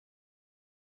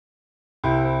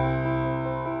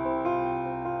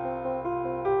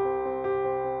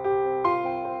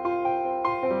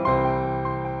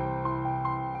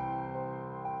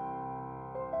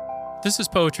This is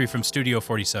poetry from Studio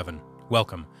 47.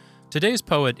 Welcome. Today's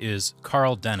poet is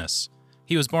Carl Dennis.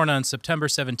 He was born on September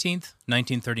 17,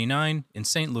 1939, in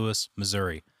St. Louis,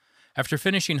 Missouri. After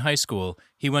finishing high school,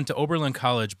 he went to Oberlin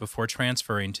College before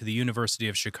transferring to the University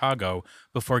of Chicago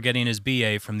before getting his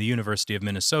BA from the University of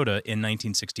Minnesota in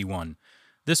 1961.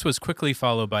 This was quickly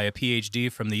followed by a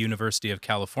PhD from the University of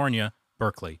California,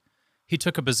 Berkeley. He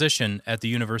took a position at the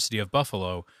University of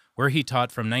Buffalo, where he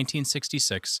taught from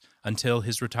 1966 until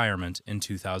his retirement in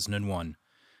 2001.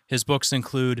 His books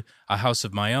include A House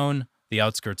of My Own, The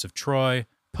Outskirts of Troy,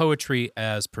 Poetry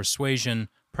as Persuasion,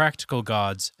 Practical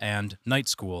Gods, and Night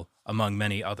School, among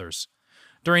many others.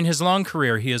 During his long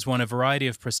career, he has won a variety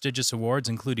of prestigious awards,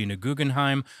 including a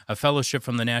Guggenheim, a fellowship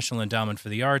from the National Endowment for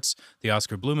the Arts, the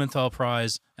Oscar Blumenthal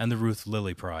Prize, and the Ruth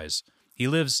Lilly Prize. He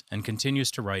lives and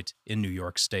continues to write in New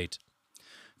York State.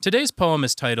 Today's poem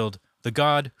is titled The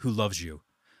God Who Loves You.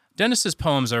 Dennis's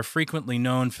poems are frequently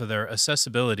known for their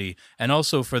accessibility and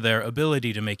also for their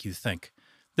ability to make you think.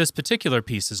 This particular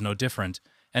piece is no different,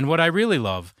 and what I really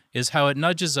love is how it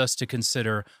nudges us to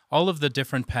consider all of the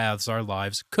different paths our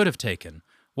lives could have taken.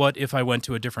 What if I went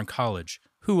to a different college?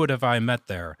 Who would have I met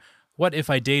there? What if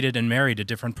I dated and married a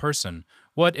different person?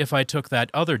 What if I took that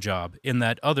other job in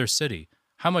that other city?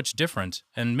 How much different,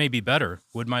 and maybe better,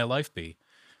 would my life be?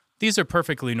 These are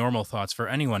perfectly normal thoughts for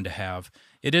anyone to have.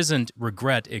 It isn't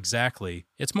regret exactly.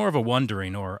 It's more of a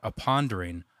wondering or a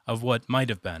pondering of what might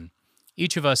have been.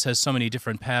 Each of us has so many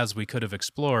different paths we could have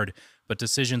explored, but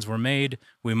decisions were made,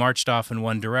 we marched off in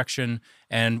one direction,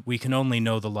 and we can only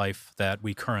know the life that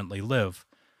we currently live.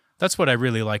 That's what I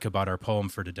really like about our poem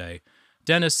for today.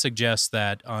 Dennis suggests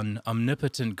that an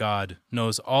omnipotent God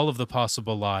knows all of the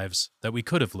possible lives that we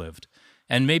could have lived.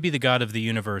 And maybe the God of the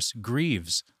universe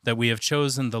grieves that we have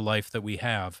chosen the life that we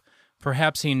have.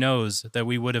 Perhaps he knows that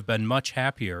we would have been much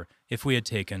happier if we had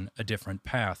taken a different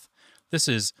path. This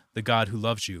is The God Who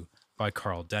Loves You by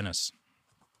Carl Dennis.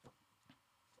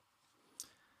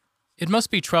 It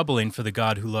must be troubling for the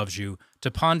God who loves you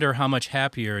to ponder how much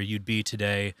happier you'd be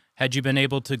today had you been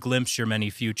able to glimpse your many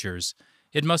futures.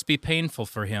 It must be painful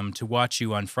for him to watch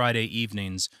you on Friday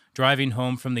evenings, driving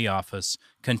home from the office,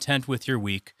 content with your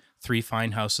week, 3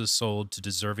 fine houses sold to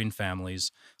deserving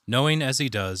families, knowing as he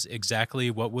does exactly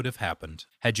what would have happened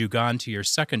had you gone to your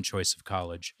second choice of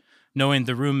college, knowing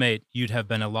the roommate you'd have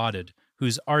been allotted,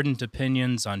 whose ardent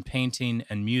opinions on painting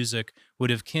and music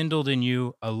would have kindled in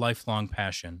you a lifelong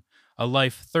passion, a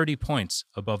life 30 points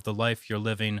above the life you're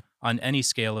living on any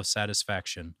scale of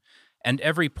satisfaction, and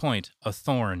every point a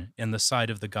thorn in the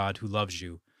side of the God who loves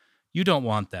you. You don't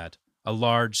want that. A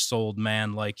large-souled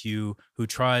man like you who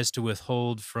tries to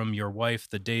withhold from your wife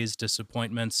the day's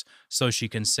disappointments so she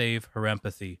can save her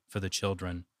empathy for the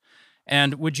children.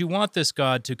 And would you want this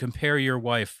God to compare your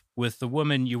wife with the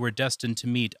woman you were destined to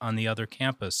meet on the other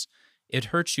campus? It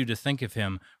hurts you to think of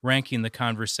him ranking the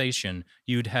conversation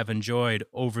you'd have enjoyed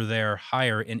over there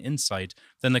higher in insight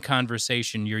than the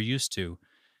conversation you're used to.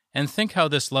 And think how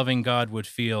this loving God would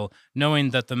feel,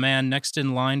 knowing that the man next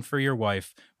in line for your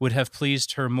wife would have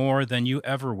pleased her more than you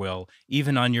ever will,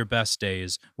 even on your best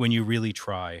days, when you really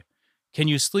try. Can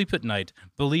you sleep at night,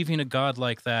 believing a God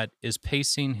like that is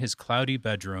pacing his cloudy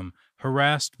bedroom,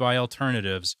 harassed by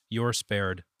alternatives you're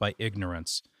spared by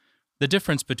ignorance? The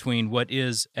difference between what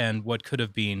is and what could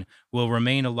have been will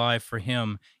remain alive for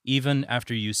him even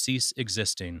after you cease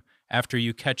existing, after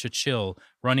you catch a chill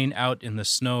running out in the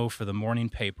snow for the morning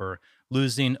paper,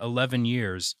 losing 11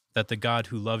 years that the God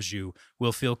who loves you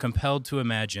will feel compelled to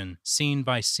imagine, scene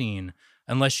by scene,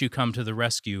 unless you come to the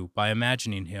rescue by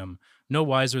imagining him, no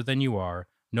wiser than you are,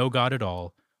 no God at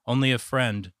all, only a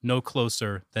friend no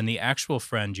closer than the actual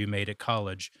friend you made at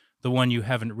college, the one you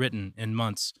haven't written in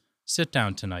months. Sit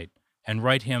down tonight and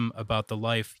write him about the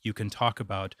life you can talk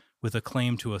about with a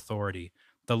claim to authority,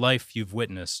 the life you've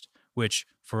witnessed, which,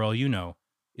 for all you know,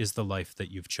 is the life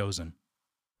that you've chosen.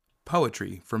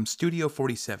 Poetry from Studio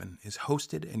 47 is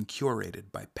hosted and curated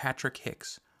by Patrick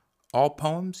Hicks. All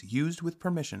poems used with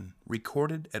permission,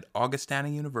 recorded at Augustana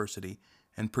University,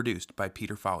 and produced by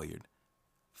Peter Folliard.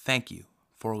 Thank you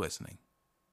for listening.